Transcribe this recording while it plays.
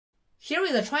Here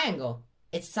is a triangle.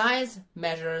 Its sides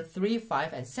measure 3,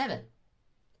 5, and 7.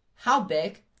 How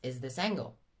big is this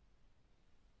angle?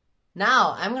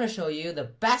 Now I'm going to show you the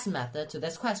best method to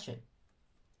this question.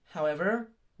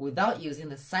 However, without using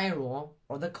the sine rule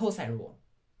or the cosine rule.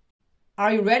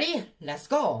 Are you ready? Let's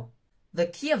go! The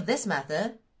key of this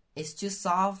method is to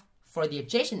solve for the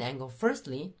adjacent angle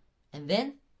firstly, and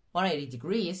then 180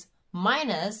 degrees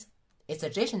minus its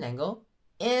adjacent angle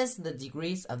is the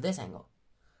degrees of this angle.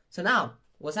 So now,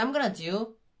 what I'm going to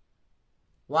do,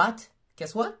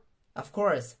 Guess what? Of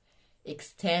course,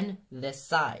 extend this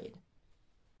side.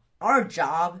 Our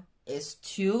job is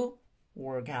to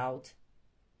work out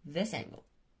this angle.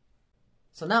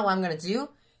 So now what I'm going to do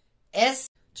is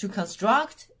to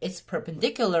construct its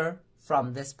perpendicular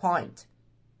from this point.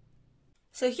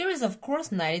 So here is of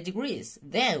course 90 degrees.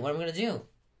 Then what I'm going to do?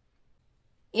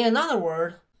 In another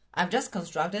word, I've just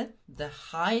constructed the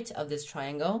height of this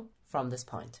triangle from this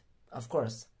point. Of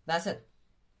course, that's it.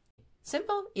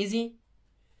 Simple, easy.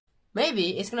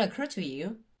 Maybe it's going to occur to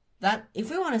you that if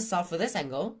we want to solve for this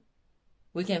angle,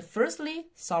 we can firstly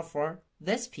solve for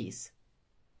this piece,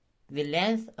 the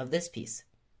length of this piece.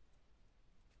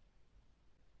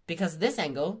 Because this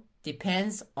angle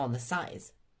depends on the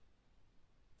size.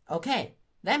 Okay,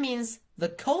 that means the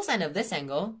cosine of this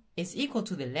angle is equal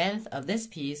to the length of this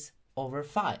piece over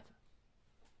 5.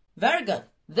 Very good.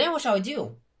 Then what shall we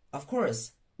do? Of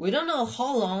course, we don't know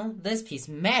how long this piece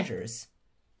measures.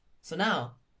 So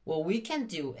now, what we can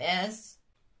do is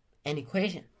an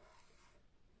equation.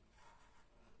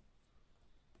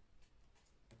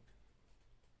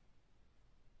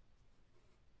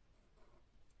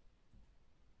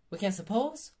 We can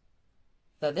suppose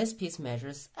that this piece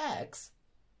measures x.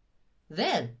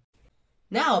 Then,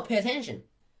 now pay attention.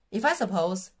 If I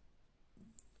suppose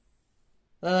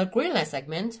the green line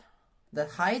segment, the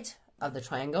height of the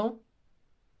triangle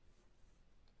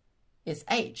is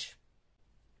h,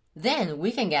 then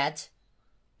we can get,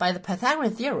 by the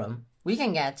Pythagorean theorem, we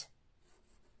can get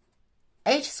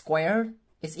h squared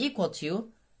is equal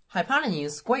to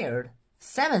hypotenuse squared,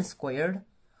 7 squared,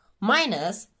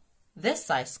 minus this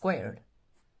side squared,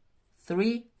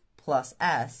 3 plus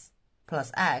s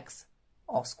plus x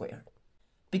all squared.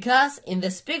 Because in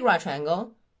this big right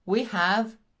triangle, we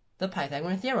have the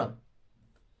Pythagorean theorem.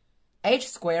 H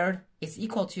squared is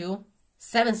equal to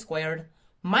 7 squared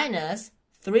minus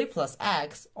 3 plus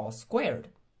x all squared.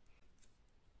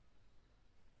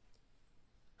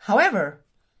 However,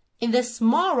 in this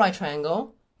small right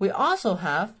triangle, we also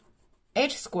have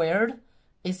h squared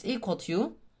is equal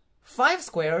to 5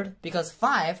 squared, because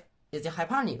 5 is the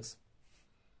hypotenuse.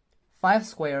 5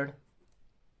 squared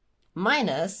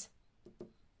minus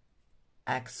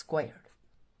x squared.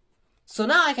 So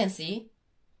now I can see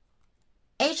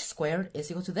h squared is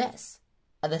equal to this.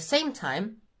 At the same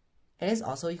time, it is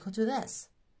also equal to this.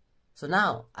 So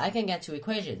now I can get two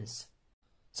equations.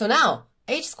 So now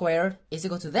h squared is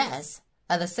equal to this.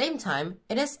 At the same time,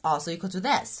 it is also equal to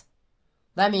this.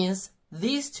 That means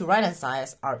these two right-hand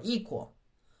sides are equal.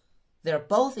 They're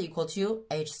both equal to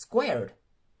h squared.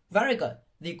 Very good.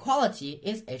 The equality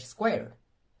is h squared.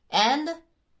 And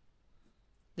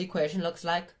the equation looks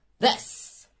like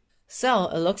this. So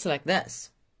it looks like this.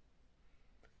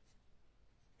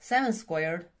 7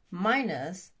 squared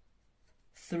minus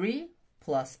 3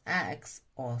 plus x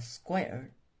all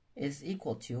squared is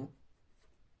equal to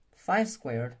 5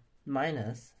 squared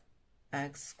minus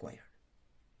x squared.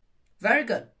 Very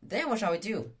good. Then what shall we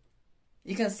do?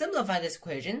 You can simplify this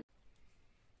equation.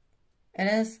 It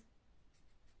is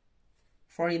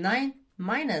 49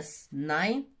 minus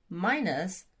 9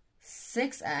 minus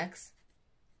 6x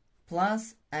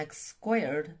plus x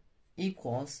squared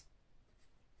equals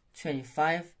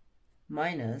 25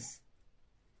 minus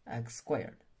x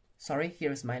squared. Sorry,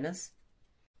 here is minus.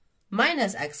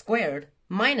 Minus x squared,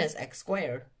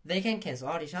 they can cancel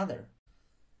out each other.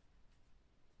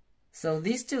 So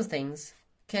these two things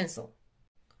cancel.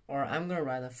 Or I'm going to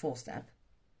write a full step.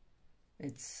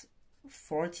 It's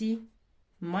 40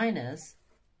 minus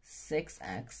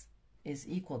 6x is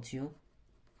equal to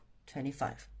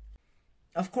 25.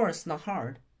 Of course, not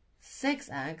hard.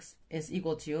 6x is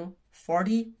equal to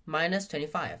 40 minus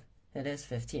 25. It is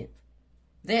 15.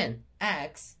 Then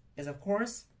x is, of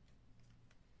course,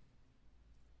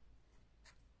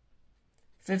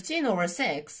 15 over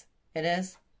 6. It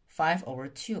is 5 over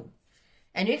 2.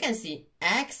 And you can see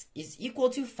x is equal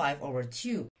to 5 over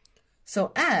 2.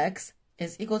 So x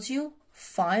is equal to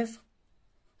 5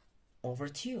 over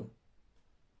 2.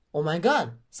 Oh my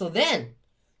god. So then,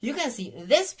 you can see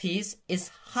this piece is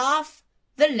half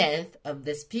the length of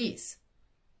this piece.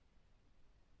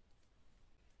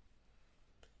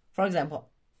 For example,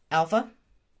 alpha,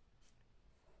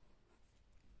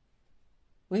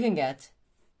 we can get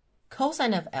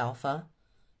cosine of alpha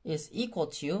is equal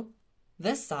to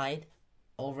this side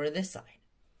over this side.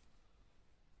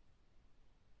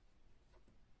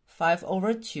 5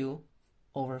 over 2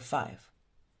 over 5.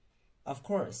 Of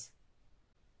course,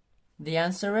 the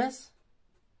answer is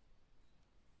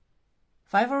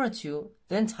 5 over 2,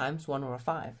 then times 1 over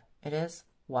 5. It is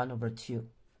 1 over 2.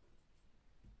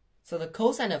 So the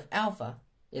cosine of alpha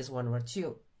is 1 over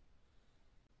 2.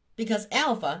 Because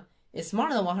alpha is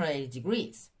smaller than 180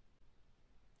 degrees.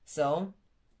 So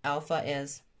alpha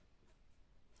is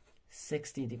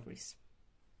 60 degrees.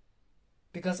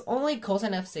 Because only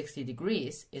cosine of 60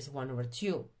 degrees is 1 over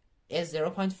 2, is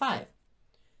 0.5.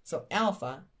 So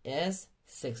alpha is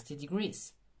 60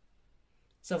 degrees.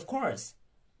 So of course,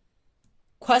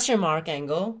 question mark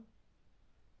angle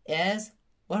is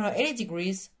 180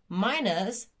 degrees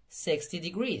minus 60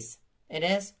 degrees. It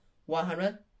is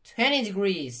 120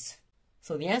 degrees.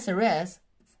 So the answer is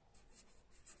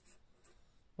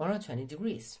 120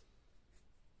 degrees.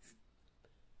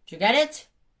 Did you get it?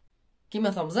 Give me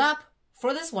a thumbs up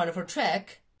for this wonderful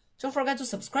trick. Don't forget to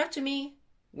subscribe to me.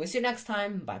 We'll see you next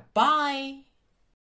time. Bye-bye.